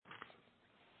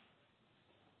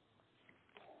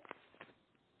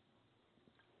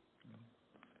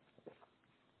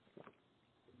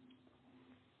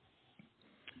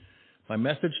My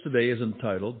message today is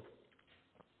entitled,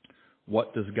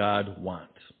 What Does God Want?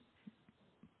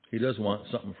 He does want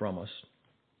something from us,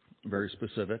 very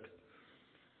specific,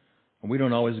 and we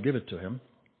don't always give it to Him.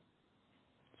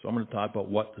 So I'm going to talk about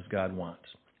what does God want.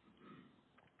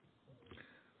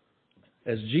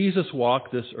 As Jesus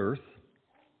walked this earth,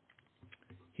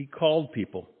 He called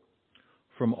people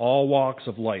from all walks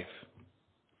of life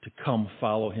to come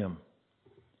follow Him.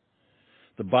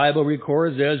 The Bible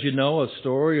records, as you know, a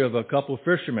story of a couple of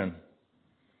fishermen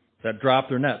that dropped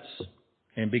their nets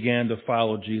and began to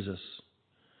follow Jesus.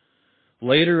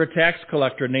 Later, a tax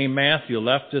collector named Matthew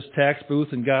left his tax booth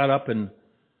and got up and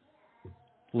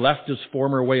left his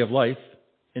former way of life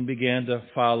and began to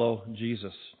follow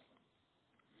Jesus.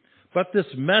 But this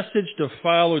message to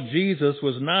follow Jesus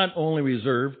was not only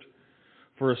reserved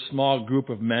for a small group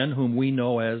of men whom we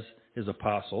know as His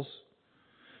apostles.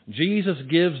 Jesus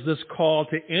gives this call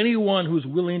to anyone who's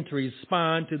willing to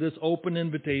respond to this open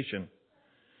invitation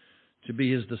to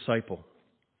be His disciple.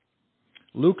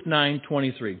 Luke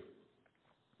 9:23.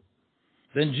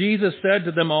 Then Jesus said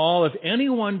to them all, if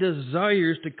anyone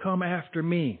desires to come after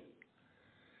me,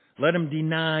 let him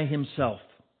deny himself,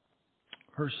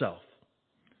 herself,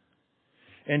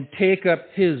 and take up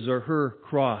his or her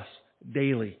cross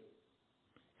daily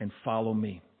and follow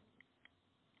me.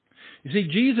 You see,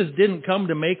 Jesus didn't come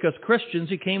to make us Christians.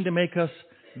 He came to make us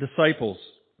disciples.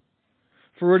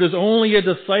 For it is only a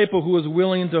disciple who is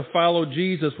willing to follow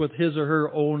Jesus with his or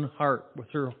her own heart, with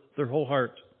their whole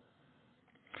heart.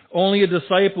 Only a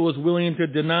disciple is willing to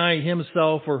deny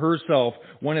himself or herself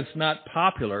when it's not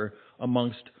popular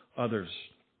amongst others.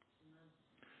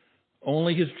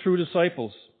 Only His true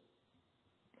disciples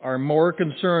are more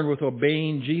concerned with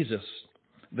obeying Jesus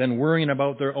than worrying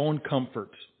about their own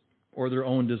comfort or their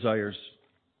own desires.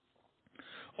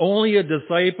 Only a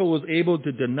disciple is able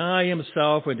to deny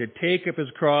himself and to take up his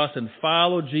cross and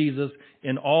follow Jesus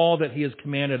in all that He has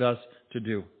commanded us to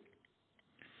do.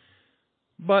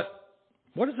 But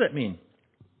what does that mean?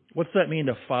 What's that mean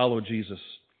to follow Jesus?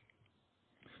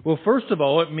 Well, first of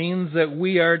all, it means that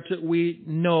we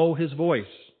know His voice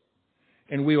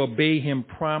and we obey Him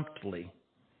promptly.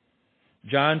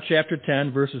 John chapter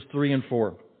 10, verses 3 and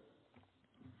 4.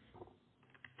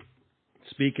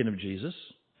 Speaking of Jesus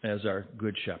as our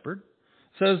good shepherd,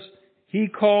 says, He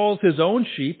calls His own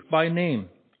sheep by name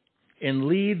and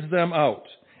leads them out.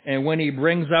 And when He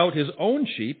brings out His own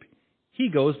sheep, He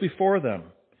goes before them.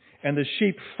 And the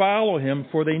sheep follow Him,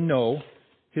 for they know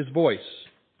His voice.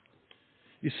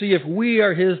 You see, if we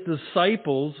are His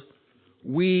disciples,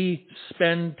 we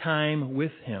spend time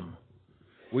with Him.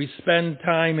 We spend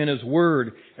time in His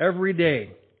Word every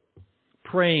day,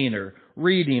 praying or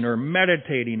reading or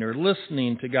meditating or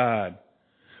listening to God.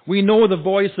 We know the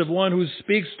voice of one who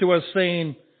speaks to us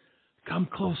saying, come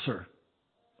closer,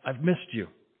 I've missed you.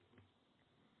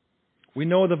 We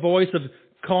know the voice of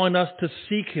calling us to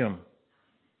seek Him.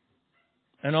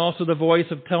 And also the voice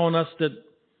of telling us to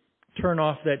turn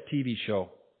off that TV show.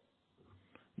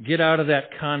 Get out of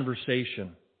that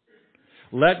conversation.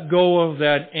 Let go of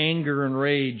that anger and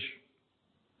rage.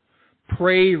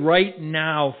 Pray right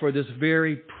now for this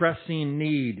very pressing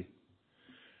need.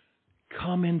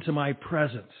 Come into my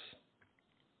presence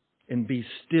and be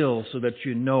still so that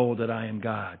you know that I am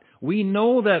God. We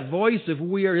know that voice if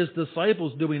we are His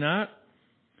disciples, do we not?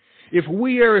 If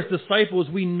we are His disciples,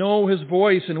 we know His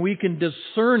voice and we can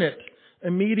discern it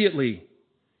immediately,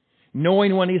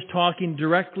 knowing when He's talking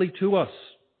directly to us.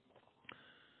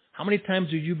 How many times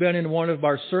have you been in one of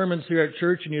our sermons here at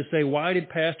church and you say, why did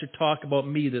Pastor talk about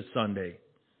me this Sunday?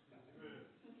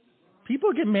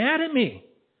 People get mad at me.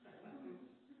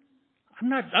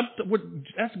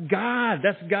 That's God.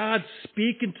 That's God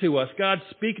speaking to us. God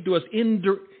speaking to us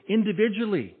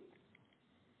individually.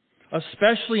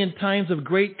 Especially in times of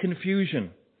great confusion.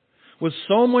 With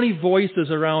so many voices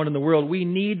around in the world, we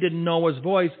need to know His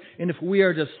voice. And if we are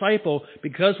a disciple,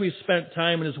 because we've spent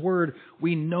time in His Word,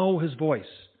 we know His voice.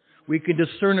 We can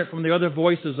discern it from the other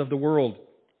voices of the world.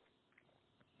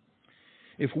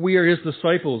 If we are His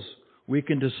disciples, we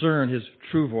can discern His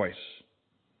true voice.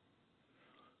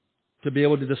 To be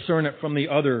able to discern it from the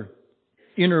other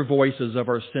inner voices of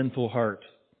our sinful heart.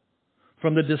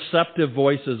 From the deceptive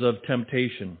voices of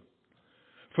temptation.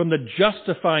 From the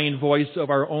justifying voice of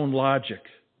our own logic.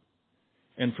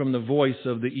 And from the voice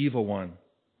of the evil one,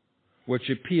 which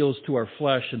appeals to our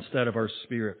flesh instead of our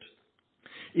spirit.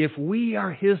 If we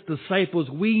are His disciples,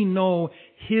 we know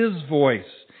His voice,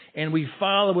 and we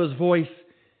follow His voice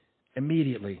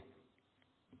immediately.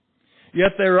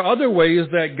 Yet there are other ways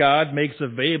that God makes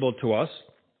available to us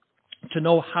to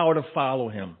know how to follow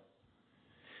Him.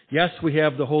 Yes, we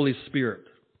have the Holy Spirit.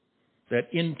 that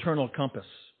internal compass,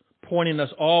 pointing us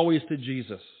always to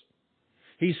Jesus.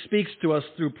 He speaks to us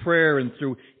through prayer and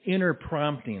through inner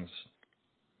promptings.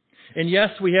 And yes,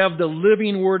 we have the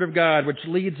living Word of God, which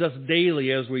leads us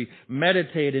daily as we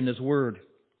meditate in His Word.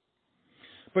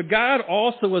 But God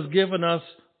also has given us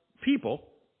people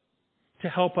to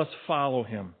help us follow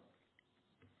Him.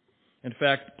 In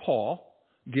fact, Paul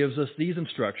gives us these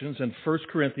instructions in 1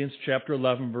 Corinthians chapter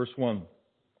 11, verse 1.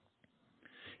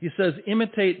 He says,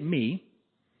 imitate me,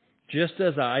 just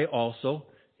as I also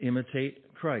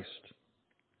imitate Christ.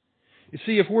 You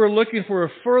see, if we're looking for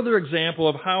a further example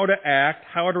of how to act,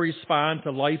 how to respond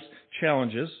to life's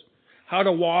challenges, how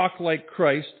to walk like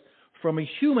Christ from a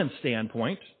human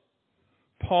standpoint,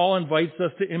 Paul invites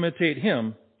us to imitate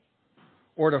him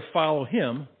or to follow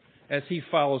him as he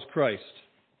follows Christ.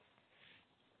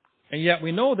 And yet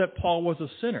we know that Paul was a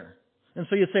sinner. And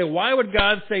so you say, why would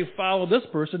God say follow this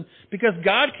person? Because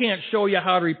God can't show you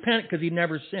how to repent because he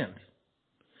never sinned.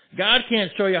 God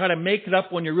can't show you how to make it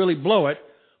up when you really blow it.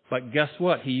 But guess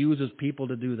what? He uses people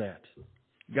to do that.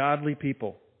 Godly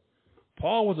people.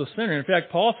 Paul was a sinner. In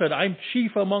fact, Paul said, I'm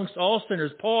chief amongst all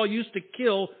sinners. Paul used to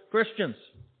kill Christians.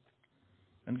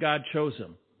 And God chose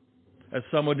him as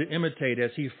someone to imitate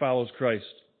as he follows Christ.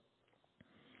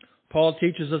 Paul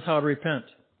teaches us how to repent,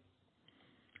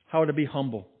 how to be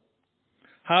humble,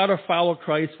 how to follow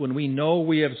Christ when we know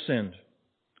we have sinned.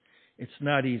 It's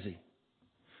not easy,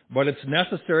 but it's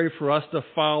necessary for us to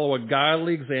follow a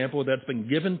godly example that's been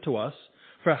given to us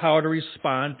for how to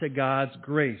respond to God's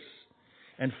grace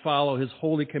and follow his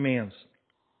holy commands.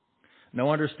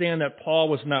 Now understand that Paul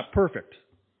was not perfect,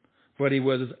 but he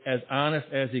was as honest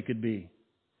as he could be.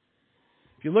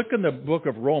 If you look in the book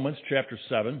of Romans, chapter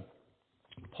 7,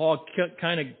 Paul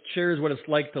kind of shares what it's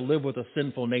like to live with a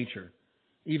sinful nature,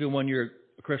 even when you're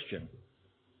a Christian.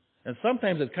 And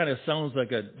sometimes it kind of sounds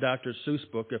like a Dr. Seuss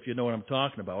book, if you know what I'm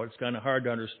talking about. It's kind of hard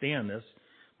to understand this,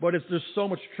 but there's so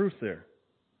much truth there.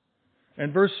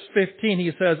 In verse 15,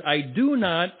 he says, I do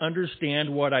not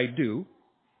understand what I do,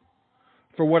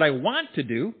 for what I want to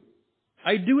do,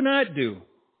 I do not do.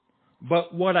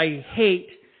 But what I hate,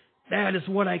 that is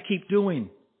what I keep doing.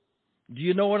 Do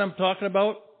you know what I'm talking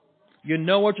about? You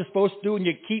know what you're supposed to do and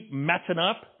you keep messing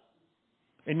up?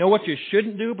 You know what you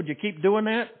shouldn't do, but you keep doing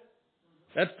that?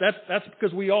 That's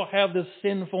because we all have this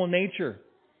sinful nature.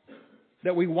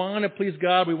 That we want to please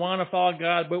God, we want to follow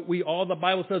God, but the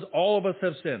Bible says all of us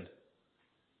have sinned.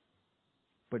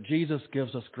 But Jesus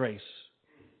gives us grace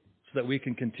so that we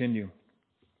can continue.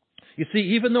 You see,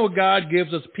 even though God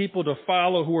gives us people to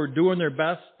follow who are doing their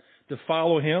best to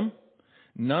follow him,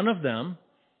 none of them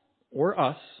or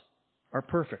us are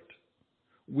perfect.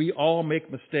 We all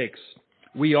make mistakes.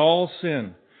 We all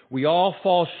sin. We all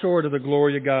fall short of the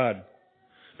glory of God.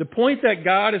 The point that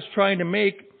God is trying to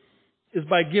make is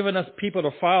by giving us people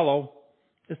to follow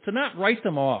is to not write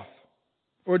them off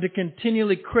or to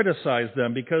continually criticize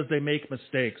them because they make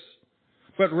mistakes,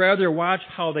 but rather watch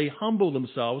how they humble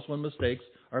themselves when mistakes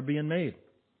are being made.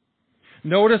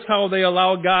 Notice how they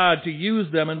allow God to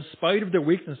use them in spite of their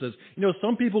weaknesses. You know,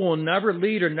 some people will never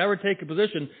lead or never take a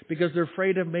position because they're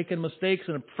afraid of making mistakes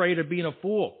and afraid of being a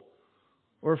fool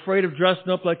or afraid of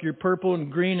dressing up like you're purple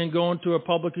and green and going to a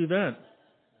public event.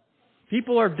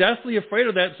 People are deathly afraid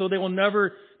of that, so they will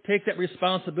never take that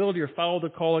responsibility or follow the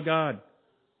call of God.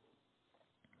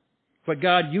 But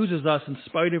God uses us in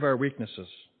spite of our weaknesses,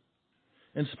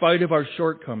 in spite of our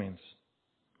shortcomings.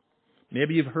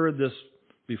 Maybe you've heard this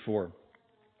before.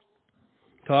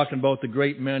 Talking about the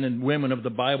great men and women of the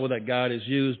Bible that God has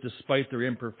used despite their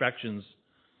imperfections.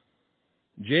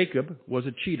 Jacob was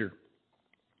a cheater.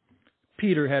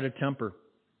 Peter had a temper.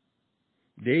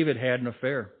 David had an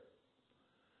affair.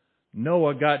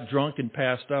 Noah got drunk and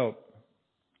passed out.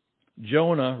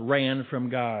 Jonah ran from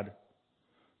God.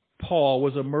 Paul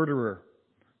was a murderer.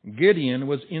 Gideon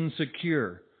was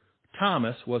insecure.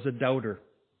 Thomas was a doubter.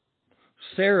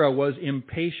 Sarah was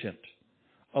impatient.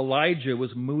 Elijah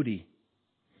was moody.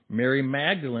 Mary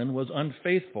Magdalene was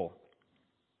unfaithful.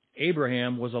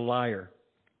 Abraham was a liar.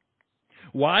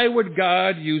 Why would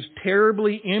God use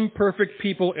terribly imperfect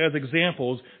people as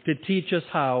examples to teach us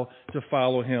how to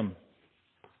follow him?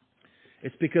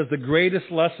 It's because the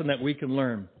greatest lesson that we can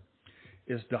learn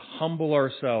is to humble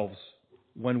ourselves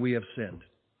when we have sinned.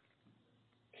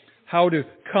 How to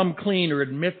come clean or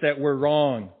admit that we're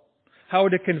wrong. How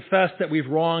to confess that we've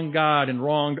wronged God and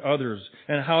wronged others.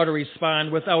 And how to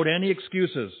respond without any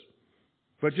excuses.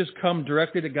 But just come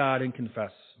directly to God and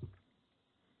confess.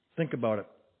 Think about it.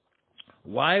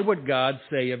 Why would God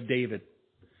say of David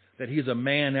that he's a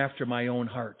man after my own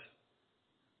heart?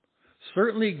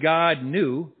 Certainly God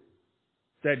knew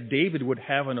that David would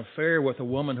have an affair with a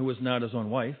woman who was not his own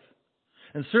wife.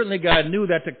 And certainly God knew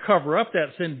that to cover up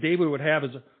that sin, David would have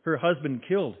her husband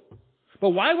killed. But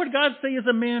why would God say he's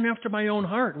a man after my own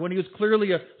heart when he was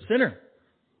clearly a sinner?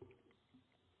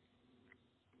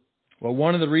 Well,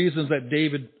 one of the reasons that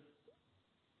David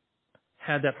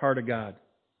had that heart of God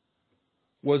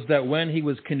was that when he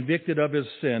was convicted of his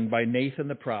sin by Nathan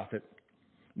the prophet,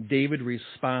 David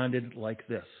responded like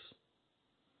this.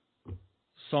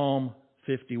 Psalm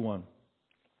 51.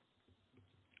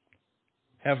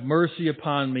 Have mercy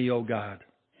upon me, O God,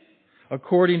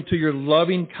 according to your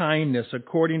loving kindness,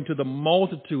 according to the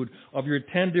multitude of your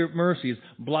tender mercies,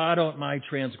 blot out my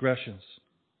transgressions.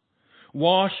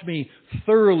 Wash me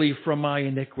thoroughly from my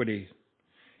iniquity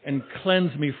and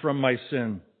cleanse me from my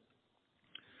sin.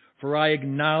 For I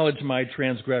acknowledge my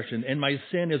transgression, and my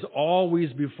sin is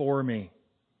always before me.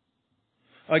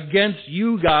 Against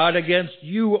you, God, against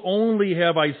you only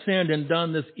have I sinned and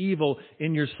done this evil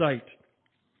in your sight,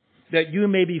 that you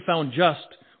may be found just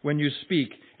when you speak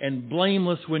and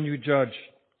blameless when you judge.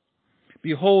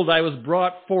 Behold, I was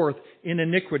brought forth in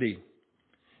iniquity,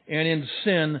 and in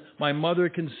sin my mother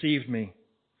conceived me.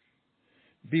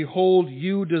 Behold,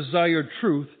 you desire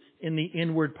truth in the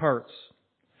inward parts,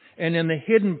 and in the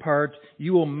hidden part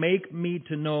you will make me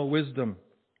to know wisdom.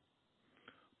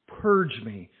 Purge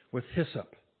me with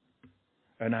hyssop,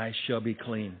 and I shall be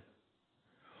clean.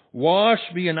 Wash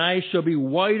me, and I shall be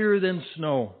whiter than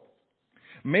snow.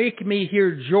 Make me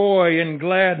hear joy and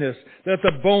gladness, that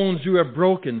the bones you have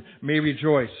broken may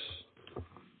rejoice.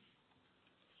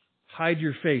 Hide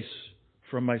your face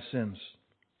from my sins,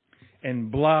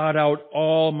 and blot out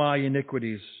all my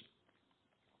iniquities.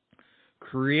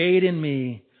 Create in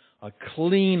me a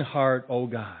clean heart, O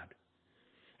God,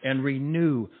 and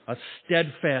renew a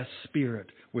steadfast spirit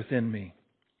within me.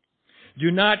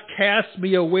 Do not cast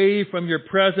me away from your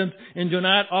presence, and do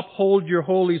not uphold your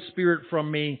Holy Spirit from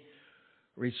me.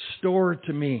 Restore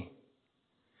to me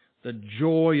the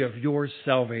joy of your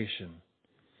salvation,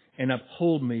 and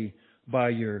uphold me by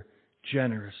your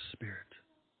generous spirit.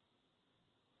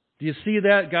 Do you see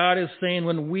that? God is saying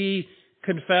when we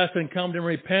confess and come to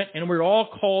repent, and we're all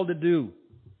called to do,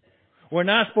 we're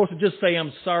not supposed to just say,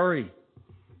 I'm sorry.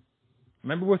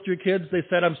 Remember with your kids, they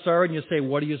said, I'm sorry, and you say,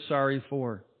 what are you sorry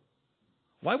for?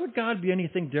 Why would God be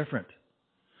anything different?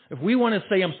 If we want to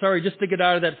say, I'm sorry, just to get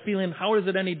out of that feeling, how is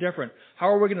it any different? How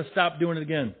are we going to stop doing it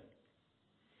again?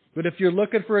 But if you're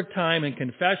looking for a time in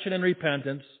confession and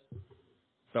repentance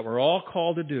that we're all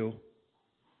called to do,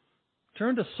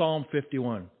 turn to Psalm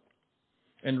 51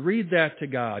 and read that to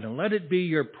God, and let it be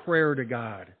your prayer to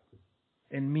God,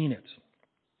 and mean it.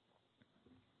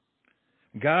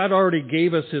 God already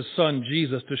gave us His Son,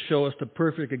 Jesus, to show us the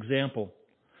perfect example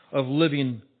of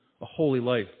living a holy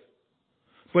life.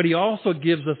 But He also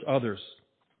gives us others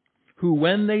who,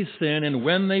 when they sin and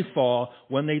when they fall,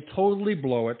 when they totally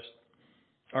blow it,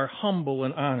 are humble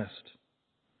and honest.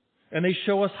 And they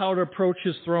show us how to approach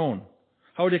His throne,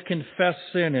 how to confess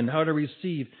sin, and how to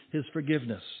receive His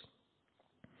forgiveness.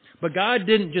 But God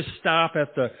didn't just stop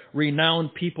at the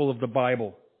renowned people of the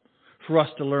Bible for us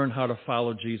to learn how to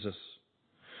follow Jesus.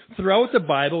 Throughout the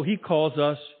Bible, He calls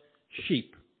us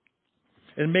sheep,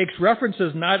 and makes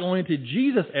references not only to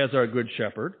Jesus as our good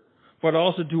shepherd, but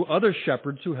also to other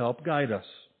shepherds who help guide us.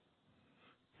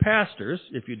 Pastors,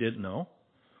 if you didn't know,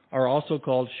 are also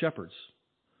called shepherds.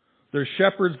 They're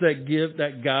shepherds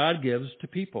that God gives to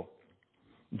people.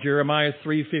 Jeremiah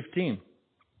 3:15.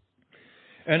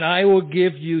 And I will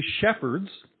give you shepherds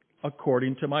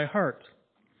according to my heart,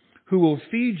 who will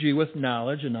feed you with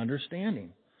knowledge and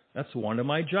understanding. That's one of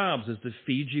my jobs, is to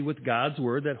feed you with God's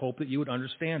Word, that hope that you would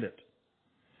understand it.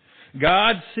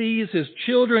 God sees His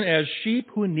children as sheep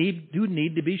who need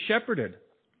to be shepherded,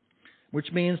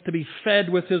 which means to be fed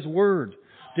with His Word,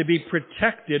 to be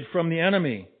protected from the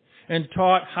enemy, and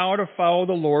taught how to follow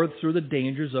the Lord through the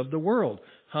dangers of the world.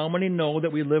 How many know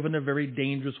that we live in a very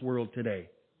dangerous world today?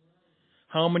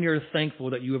 How many are thankful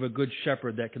that you have a good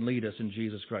shepherd that can lead us in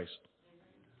Jesus Christ?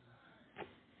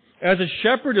 As a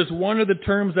shepherd is one of the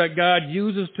terms that God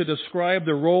uses to describe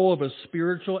the role of a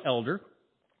spiritual elder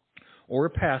or a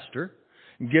pastor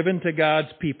given to God's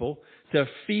people to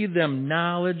feed them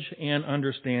knowledge and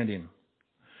understanding.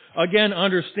 Again,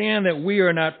 understand that we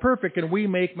are not perfect and we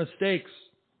make mistakes.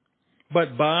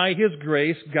 But by His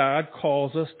grace, God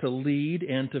calls us to lead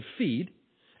and to feed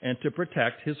and to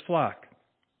protect His flock.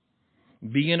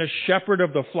 Being a shepherd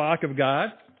of the flock of God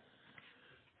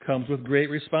comes with great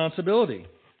responsibility.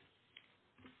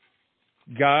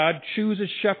 God chooses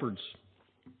shepherds.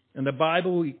 In the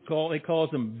Bible, it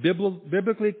calls them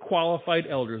biblically qualified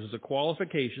elders. There's a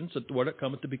qualification, so what it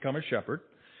comes to become a shepherd.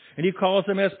 And he calls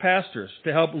them as pastors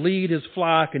to help lead his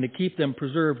flock and to keep them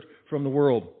preserved from the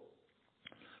world.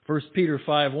 1 Peter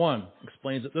 5:1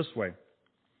 explains it this way.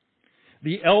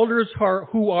 The elders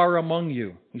who are among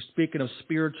you, he's speaking of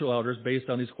spiritual elders based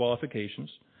on these qualifications.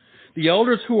 The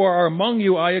elders who are among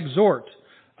you I exhort,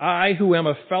 I who am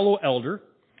a fellow elder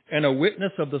and a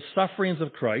witness of the sufferings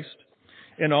of Christ,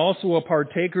 and also a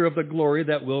partaker of the glory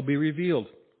that will be revealed.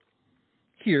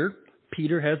 Here,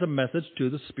 Peter has a message to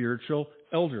the spiritual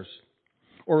elders,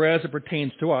 or as it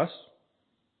pertains to us,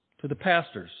 to the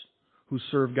pastors who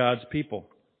serve God's people.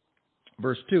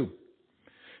 Verse 2,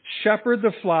 shepherd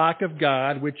the flock of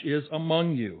God which is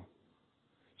among you,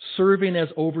 serving as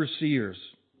overseers,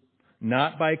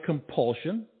 not by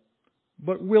compulsion,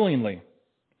 but willingly,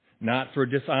 not for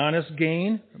dishonest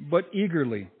gain, but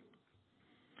eagerly.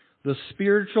 The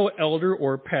spiritual elder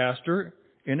or pastor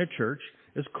in a church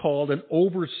is called an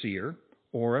overseer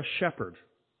or a shepherd.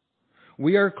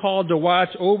 We are called to watch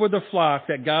over the flock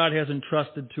that God has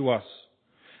entrusted to us,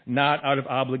 not out of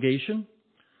obligation,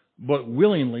 but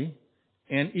willingly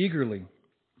and eagerly.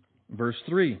 Verse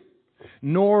 3,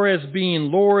 nor as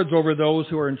being lords over those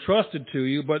who are entrusted to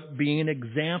you, but being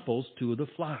examples to the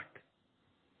flock.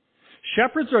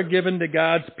 Shepherds are given to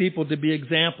God's people to be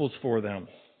examples for them.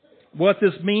 What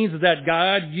this means is that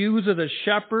God uses a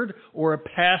shepherd or a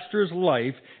pastor's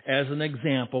life as an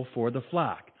example for the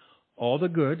flock. All the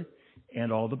good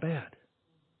and all the bad.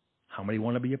 How many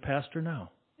want to be a pastor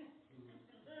now?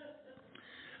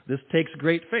 This takes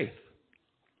great faith.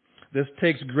 This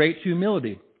takes great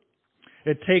humility.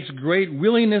 It takes great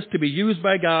willingness to be used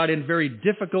by God in very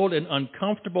difficult and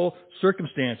uncomfortable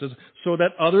circumstances so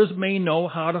that others may know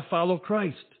how to follow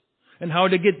Christ and how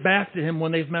to get back to Him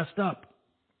when they've messed up.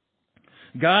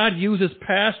 God uses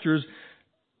pastors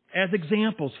as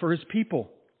examples for His people.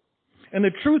 And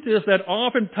the truth is that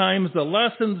oftentimes the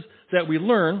lessons that we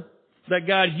learn that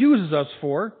God uses us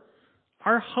for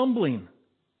are humbling,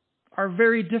 are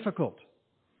very difficult,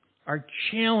 are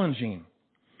challenging,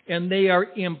 and they are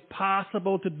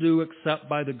impossible to do except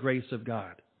by the grace of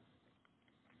God.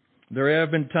 There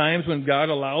have been times when God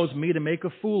allows me to make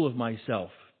a fool of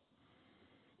myself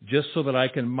just so that I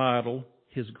can model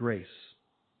His grace.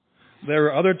 There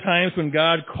are other times when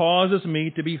God causes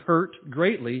me to be hurt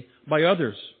greatly by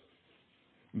others,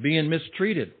 being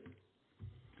mistreated,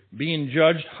 being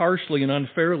judged harshly and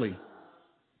unfairly,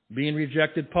 being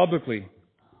rejected publicly,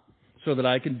 so that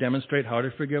I can demonstrate how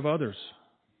to forgive others.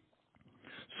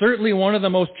 Certainly one of the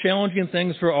most challenging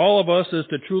things for all of us is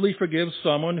to truly forgive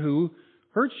someone who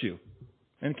hurts you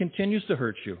and continues to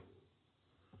hurt you.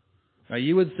 Now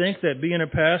you would think that being a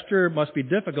pastor must be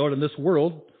difficult in this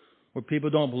world where people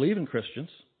don't believe in Christians.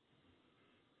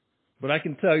 But I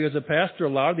can tell you as a pastor, a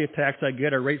lot of the attacks I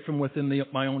get are right from within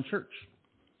my own church.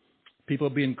 People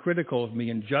being critical of me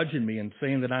and judging me and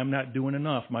saying that I'm not doing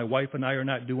enough. My wife and I are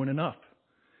not doing enough.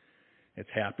 It's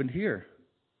happened here.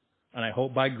 And I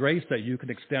hope by grace that you can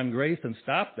extend grace and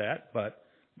stop that, but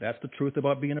that's the truth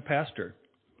about being a pastor,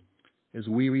 is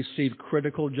we receive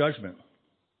critical judgment.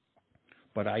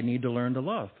 But I need to learn to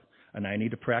love, and I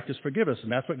need to practice forgiveness,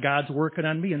 and that's what God's working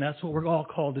on me, and that's what we're all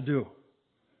called to do.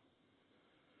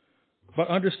 But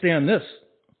understand this.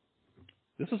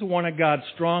 This is one of God's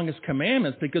strongest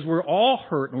commandments because we're all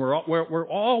hurt, and we're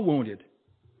all wounded,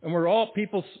 and we're all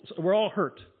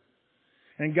hurt.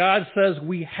 And God says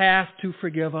we have to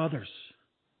forgive others.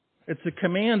 It's a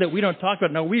command that we don't talk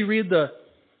about. Now, we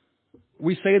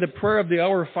say the prayer of the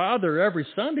Our Father every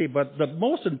Sunday, but the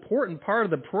most important part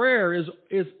of the prayer is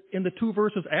in the two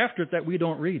verses after it that we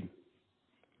don't read.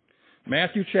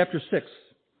 Matthew chapter 6,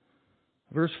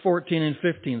 verse 14 and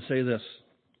 15 say this.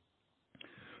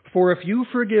 For if you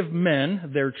forgive men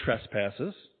their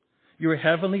trespasses, your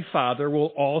heavenly Father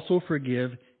will also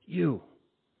forgive you.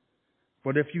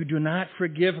 But if you do not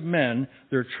forgive men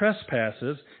their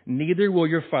trespasses, neither will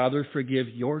your Father forgive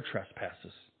your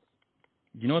trespasses.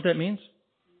 Do you know what that means?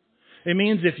 It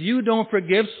means if you don't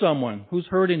forgive someone who's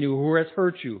hurting you, who has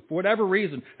hurt you, for whatever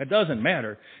reason, it doesn't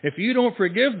matter. If you don't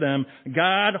forgive them,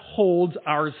 God holds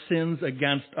our sins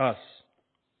against us.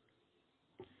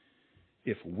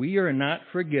 If we are not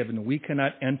forgiven, we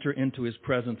cannot enter into His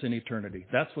presence in eternity.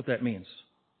 That's what that means.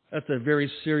 That's a very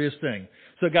serious thing.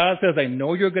 So God says, I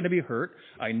know you're going to be hurt.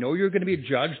 I know you're going to be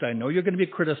judged. I know you're going to be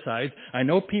criticized. I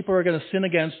know people are going to sin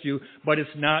against you, but it's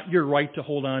not your right to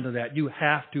hold on to that. You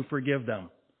have to forgive them.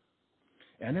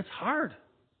 And it's hard,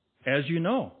 as you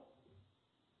know.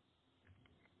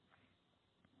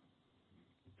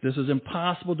 This is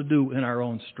impossible to do in our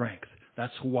own strength.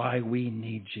 That's why we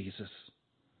need Jesus.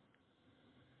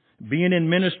 Being in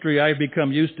ministry, I've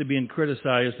become used to being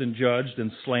criticized and judged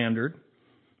and slandered.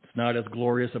 It's not as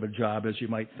glorious of a job as you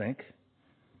might think.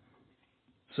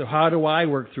 So how do I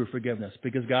work through forgiveness?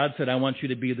 Because God said, I want you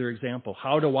to be their example.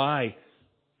 How do I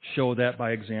show that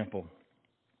by example?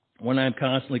 When I'm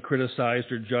constantly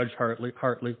criticized or judged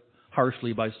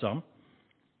harshly by some,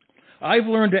 I've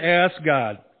learned to ask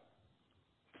God,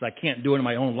 because I can't do it in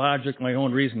my own logic, my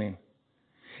own reasoning.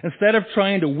 Instead of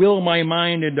trying to will my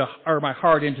mind or my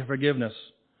heart into forgiveness,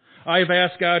 I've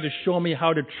asked God to show me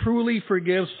how to truly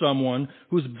forgive someone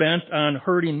who's bent on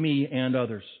hurting me and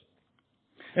others.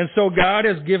 And so God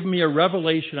has given me a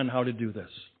revelation on how to do this.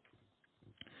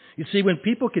 You see, when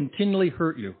people continually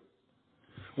hurt you,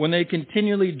 when they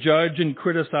continually judge and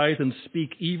criticize and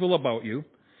speak evil about you,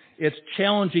 it's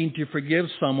challenging to forgive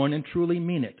someone and truly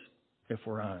mean it, if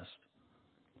we're honest.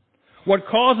 What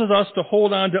causes us to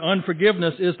hold on to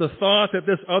unforgiveness is the thought that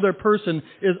this other person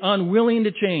is unwilling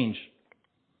to change.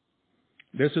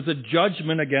 This is a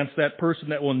judgment against that person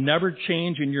that will never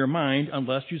change in your mind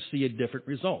unless you see a different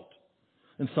result.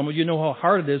 And some of you know how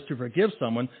hard it is to forgive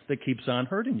someone that keeps on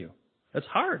hurting you. It's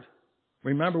hard.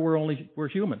 Remember, we're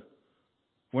human.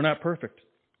 We're not perfect.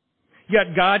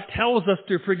 Yet God tells us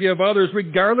to forgive others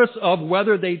regardless of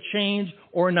whether they change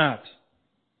or not.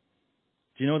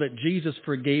 Do you know that Jesus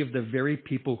forgave the very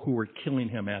people who were killing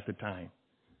him at the time?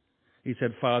 He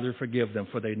said, Father, forgive them,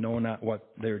 for they know not what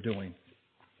they're doing.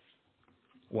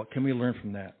 What can we learn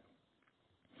from that?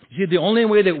 You see, the only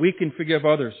way that we can forgive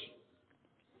others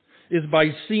is by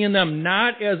seeing them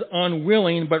not as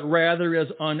unwilling, but rather as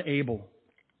unable.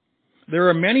 There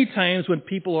are many times when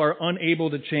people are unable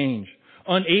to change,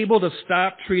 unable to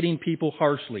stop treating people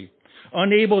harshly,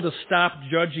 unable to stop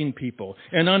judging people,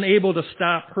 and unable to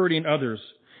stop hurting others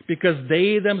because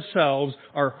they themselves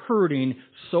are hurting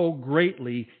so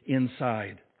greatly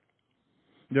inside.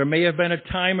 There may have been a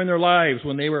time in their lives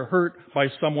when they were hurt by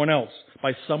someone else,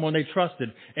 by someone they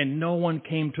trusted, and no one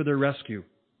came to their rescue.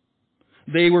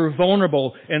 They were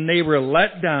vulnerable, and they were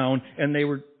let down, and they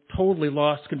were totally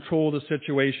lost control of the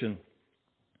situation.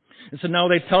 And so now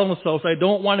they tell themselves, I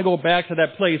don't want to go back to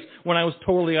that place when I was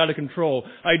totally out of control.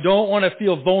 I don't want to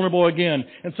feel vulnerable again.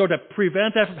 And so to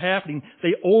prevent that from happening,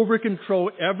 they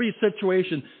over-control every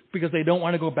situation because they don't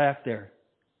want to go back there.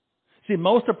 See,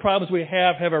 most of the problems we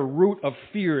have a root of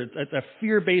fear. It's a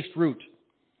fear-based root.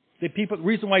 The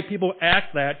reason why people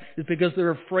act that is because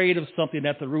they're afraid of something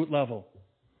at the root level.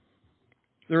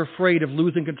 They're afraid of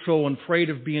losing control and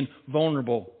afraid of being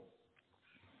vulnerable.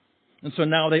 And so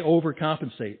now they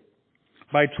overcompensate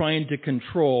by trying to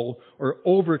control or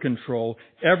over-control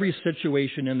every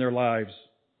situation in their lives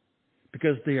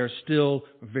because they are still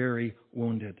very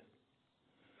wounded.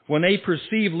 When they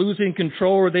perceive losing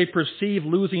control or they perceive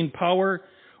losing power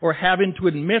or having to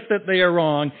admit that they are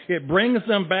wrong, it brings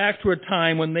them back to a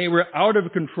time when they were out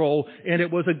of control and it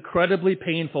was incredibly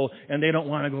painful and they don't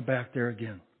want to go back there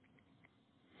again.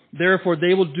 Therefore,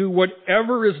 they will do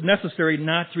whatever is necessary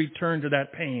not to return to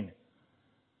that pain,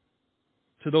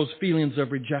 to those feelings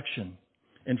of rejection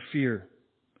and fear,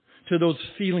 to those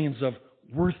feelings of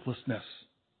worthlessness.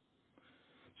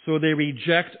 So they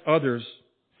reject others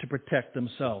to protect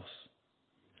themselves.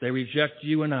 They reject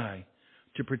you and I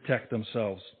to protect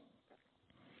themselves.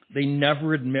 They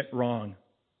never admit wrong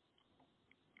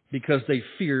because they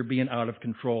fear being out of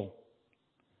control.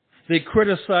 They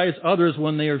criticize others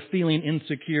when they are feeling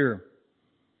insecure.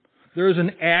 There is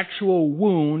an actual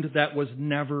wound that was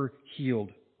never healed.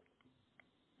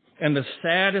 And the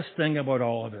saddest thing about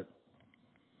all of it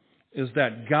is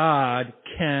that God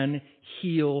can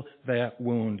heal that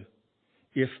wound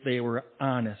if they were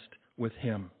honest with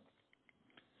Him.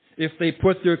 If they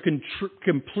put their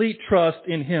complete trust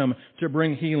in Him to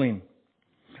bring healing.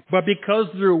 But because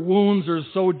their wounds are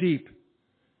so deep,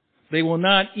 they will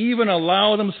not even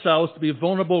allow themselves to be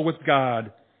vulnerable with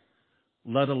God,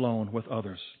 let alone with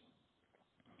others.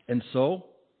 And so,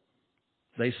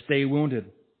 they stay wounded.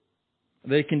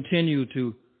 They continue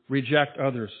to reject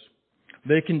others.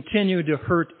 They continue to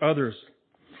hurt others.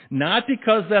 Not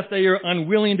because that they are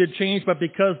unwilling to change, but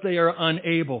because they are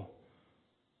unable.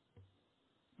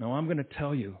 Now, I'm going to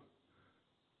tell you,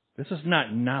 this is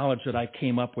not knowledge that I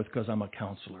came up with because I'm a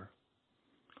counselor.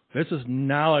 This is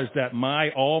knowledge that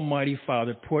my Almighty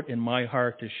Father put in my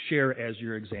heart to share as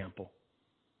your example.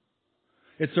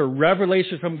 It's a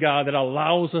revelation from God that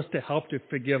allows us to help to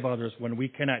forgive others when we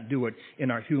cannot do it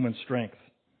in our human strength.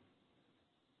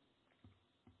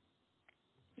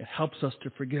 It helps us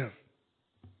to forgive,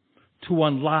 to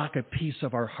unlock a piece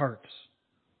of our hearts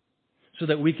so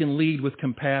that we can lead with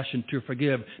compassion to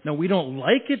forgive. Now, we don't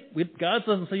like it. God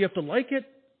doesn't say you have to like it.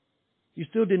 You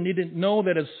still didn't need to know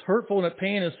that it's hurtful and a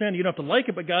pain and sin. You don't have to like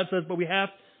it, but God says, but we have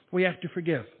to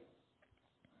forgive.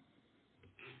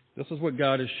 This is what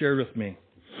God has shared with me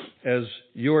as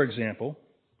your example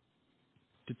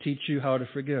to teach you how to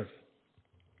forgive.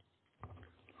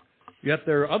 Yet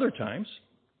there are other times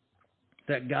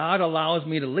that God allows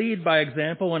me to lead by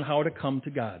example on how to come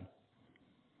to God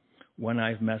when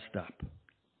I've messed up.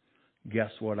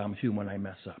 Guess what? I'm human. I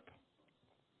mess up.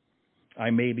 I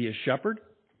may be a shepherd,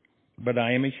 but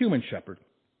I am a human shepherd.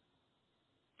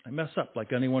 I mess up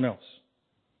like anyone else.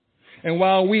 And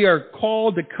while we are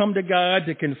called to come to God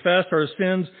to confess our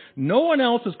sins, no one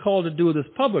else is called to do this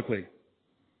publicly.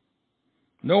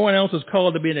 No one else is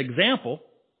called to be an example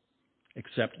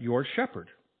except your shepherd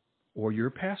or your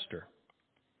pastor.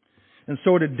 And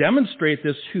so to demonstrate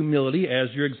this humility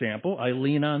as your example, I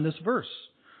lean on this verse,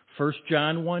 1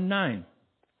 John 1:9.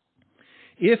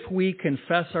 If we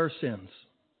confess our sins,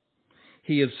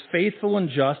 He is faithful and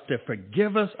just to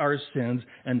forgive us our sins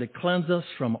and to cleanse us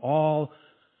from all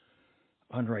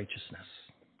unrighteousness.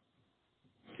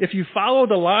 If you follow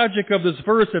the logic of this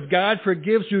verse, if God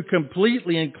forgives you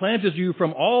completely and cleanses you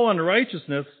from all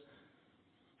unrighteousness,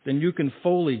 then you can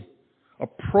fully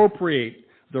appropriate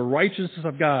the righteousness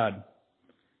of God,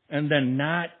 and then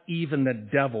not even the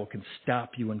devil can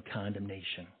stop you in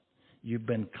condemnation. You've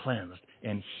been cleansed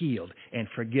and healed and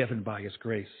forgiven by His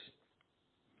grace.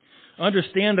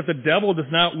 Understand that the devil does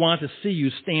not want to see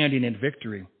you standing in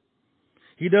victory.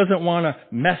 He doesn't want to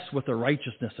mess with the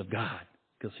righteousness of God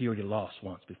because he already lost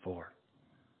once before.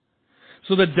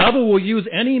 So the devil will use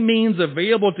any means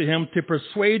available to him to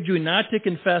persuade you not to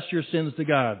confess your sins to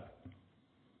God.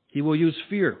 He will use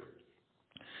fear,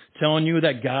 telling you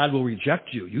that God will reject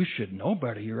you. You should know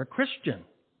better. You're a Christian.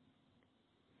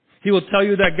 He will tell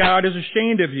you that God is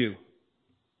ashamed of you.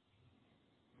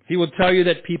 He will tell you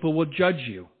that people will judge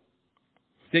you,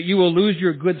 that you will lose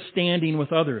your good standing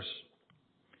with others.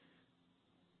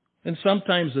 And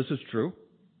sometimes this is true,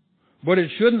 but it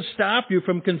shouldn't stop you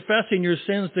from confessing your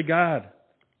sins to God.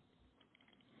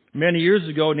 Many years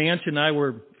ago, Nancy and I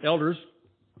were elders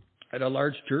at a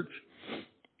large church.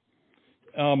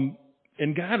 And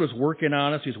God was working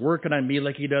on us. He's working on me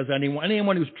like He does anyone.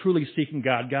 Anyone who's truly seeking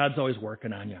God, God's always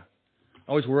working on you.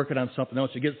 Always working on something else.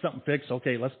 You get something fixed,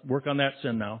 okay, let's work on that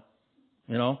sin now.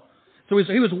 You know? So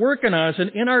He was working on us,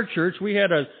 and in our church we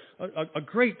had a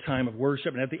great time of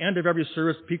worship. And at the end of every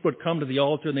service, people would come to the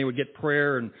altar and they would get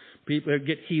prayer, and people would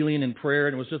get healing and prayer,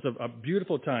 and it was just a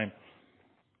beautiful time.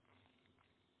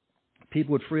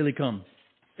 People would freely come,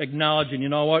 acknowledging, you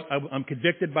know what, I'm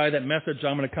convicted by that message.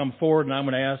 I'm going to come forward and I'm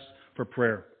going to ask for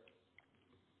prayer.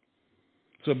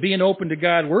 So being open to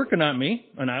God working on me,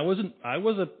 and I was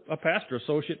a pastor,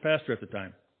 associate pastor at the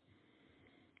time.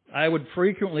 I would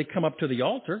frequently come up to the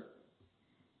altar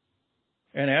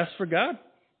and ask for God,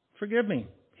 forgive me,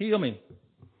 heal me.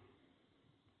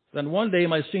 Then one day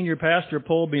my senior pastor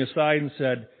pulled me aside and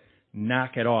said,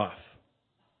 knock it off.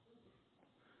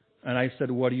 And I said,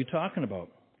 what are you talking about?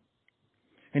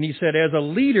 And he said, as a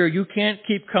leader, you can't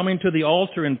keep coming to the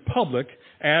altar in public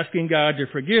asking God to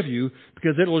forgive you,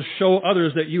 because it will show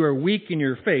others that you are weak in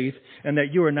your faith and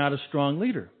that you are not a strong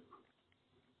leader.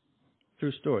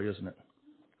 True story, isn't it?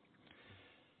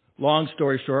 Long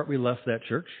story short, we left that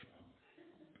church.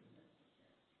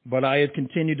 But I had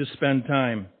continued to spend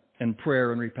time in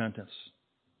prayer and repentance.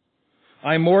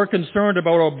 I'm more concerned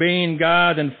about obeying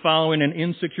God than following an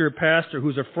insecure pastor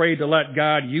who's afraid to let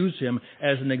God use him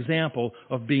as an example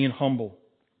of being humble.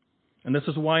 And this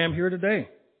is why I'm here today.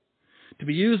 To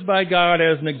be used by God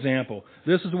as an example.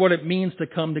 This is what it means to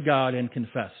come to God and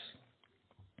confess.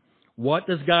 What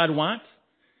does God want?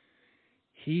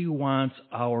 He wants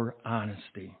our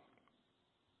honesty.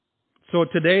 So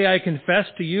today I confess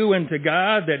to you and to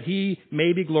God that He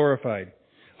may be glorified.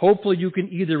 Hopefully you can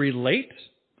either relate,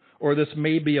 or this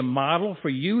may be a model for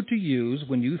you to use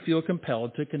when you feel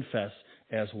compelled to confess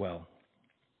as well.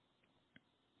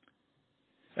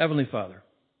 Heavenly Father,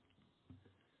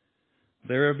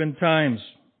 there have been times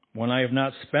when I have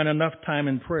not spent enough time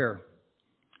in prayer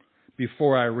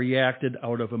before I reacted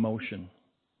out of emotion.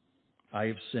 I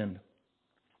have sinned.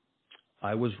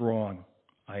 I was wrong.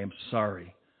 I am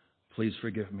sorry. Please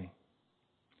forgive me.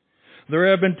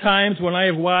 There have been times when I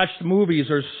have watched movies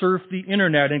or surfed the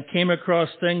internet and came across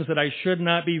things that I should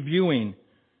not be viewing,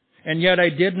 and yet I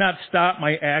did not stop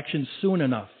my actions soon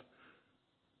enough.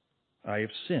 I have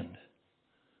sinned.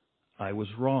 I was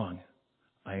wrong.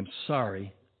 I am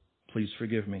sorry. Please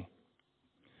forgive me.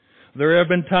 There have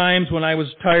been times when I was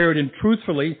tired and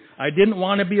truthfully, I didn't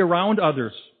want to be around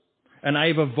others, and I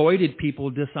have avoided people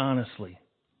dishonestly.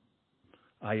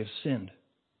 I have sinned.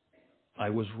 I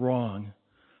was wrong.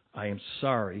 I am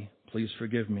sorry. Please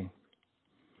forgive me.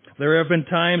 There have been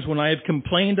times when I have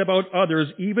complained about others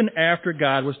even after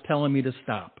God was telling me to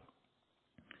stop.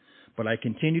 but I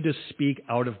continue to speak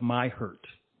out of my hurt.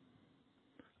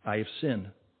 I have sinned.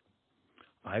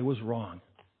 I was wrong.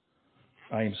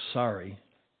 I am sorry.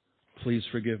 Please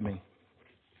forgive me.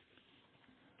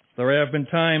 There have been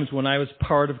times when I was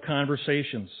part of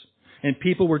conversations and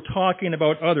people were talking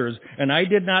about others and I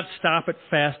did not stop it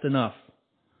fast enough.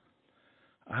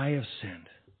 I have sinned.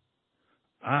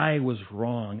 I was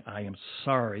wrong. I am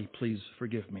sorry. Please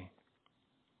forgive me.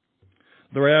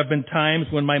 There have been times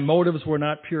when my motives were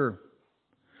not pure,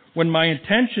 when my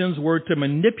intentions were to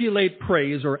manipulate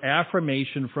praise or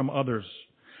affirmation from others.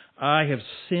 I have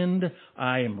sinned.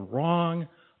 I am wrong.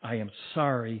 I am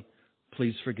sorry.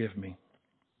 Please forgive me.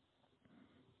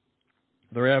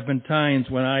 There have been times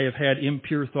when I have had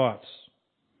impure thoughts,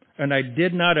 and I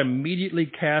did not immediately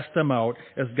cast them out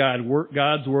as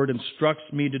God's Word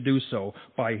instructs me to do so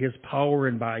by His power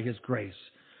and by His grace.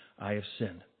 I have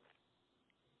sinned.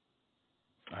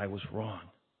 I was wrong.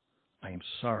 I am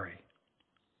sorry.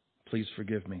 Please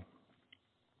forgive me.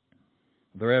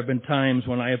 There have been times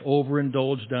when I have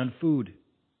overindulged on food,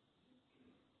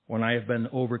 when I have been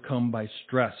overcome by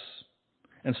stress,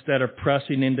 instead of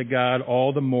pressing into God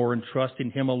all the more and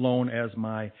trusting Him alone as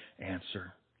my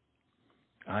answer.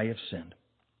 I have sinned.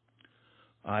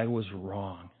 I was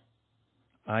wrong.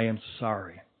 I am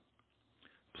sorry.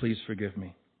 Please forgive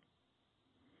me.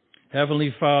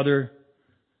 Heavenly Father,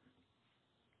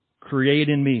 create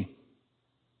in me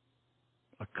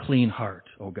a clean heart,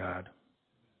 O God,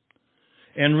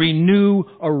 and renew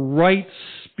a right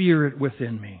spirit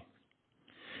within me.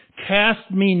 Cast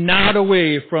me not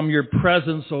away from your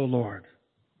presence, O Lord,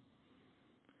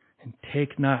 and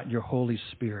take not your Holy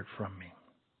Spirit from me.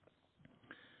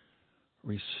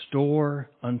 Restore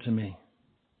unto me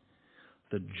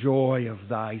the joy of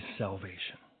thy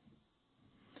salvation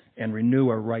and renew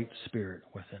a right spirit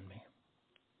within me.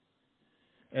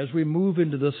 As we move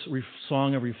into this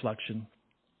song of reflection,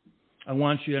 I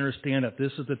want you to understand that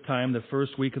this is the time, the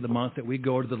first week of the month, that we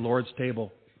go to the Lord's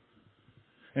table.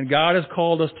 And God has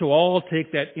called us to all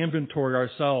take that inventory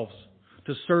ourselves,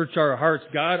 to search our hearts.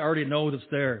 God already knows it's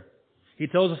there. He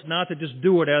tells us not to just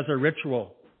do it as a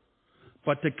ritual,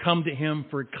 but to come to Him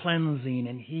for cleansing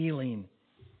and healing.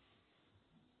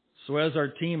 So as our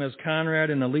team, as Conrad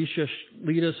and Alicia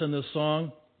lead us in this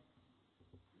song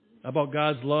about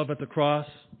God's love at the cross,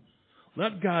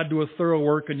 let God do a thorough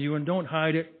work in you and don't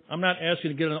hide it. I'm not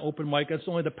asking you to get on an open mic. That's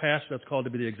only the pastor that's called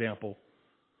to be the example.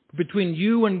 Between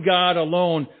you and God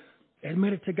alone,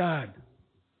 admit it to God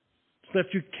so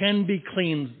that you can be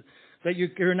cleansed, that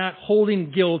you're not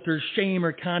holding guilt or shame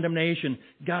or condemnation.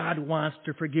 God wants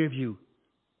to forgive you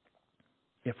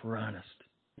if we're honest.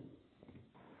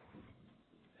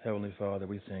 Heavenly Father,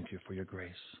 we thank you for your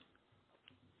grace.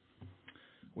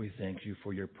 We thank you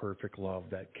for your perfect love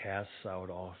that casts out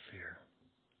all fear.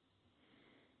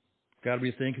 God,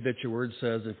 we thank you that your word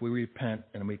says if we repent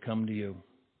and we come to you,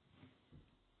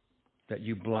 that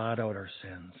you blot out our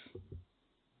sins,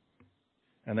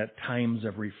 and that times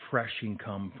of refreshing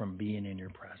come from being in your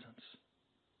presence.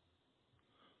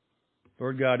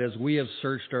 Lord God, as we have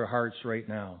searched our hearts right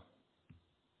now,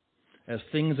 as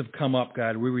things have come up,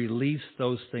 God, we release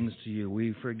those things to you.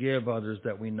 We forgive others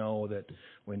that we know that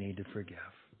we need to forgive.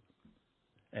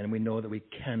 And we know that we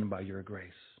can by your grace.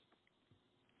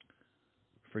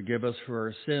 Forgive us for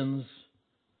our sins.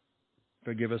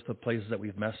 Forgive us the places that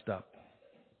we've messed up.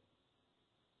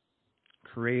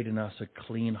 Create in us a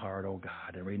clean heart, O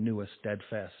God, and renew a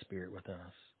steadfast spirit within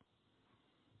us.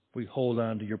 We hold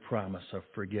on to your promise of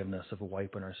forgiveness, of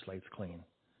wiping our slates clean,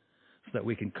 so that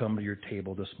we can come to your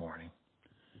table this morning.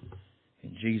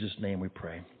 In Jesus' name we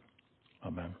pray.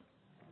 Amen.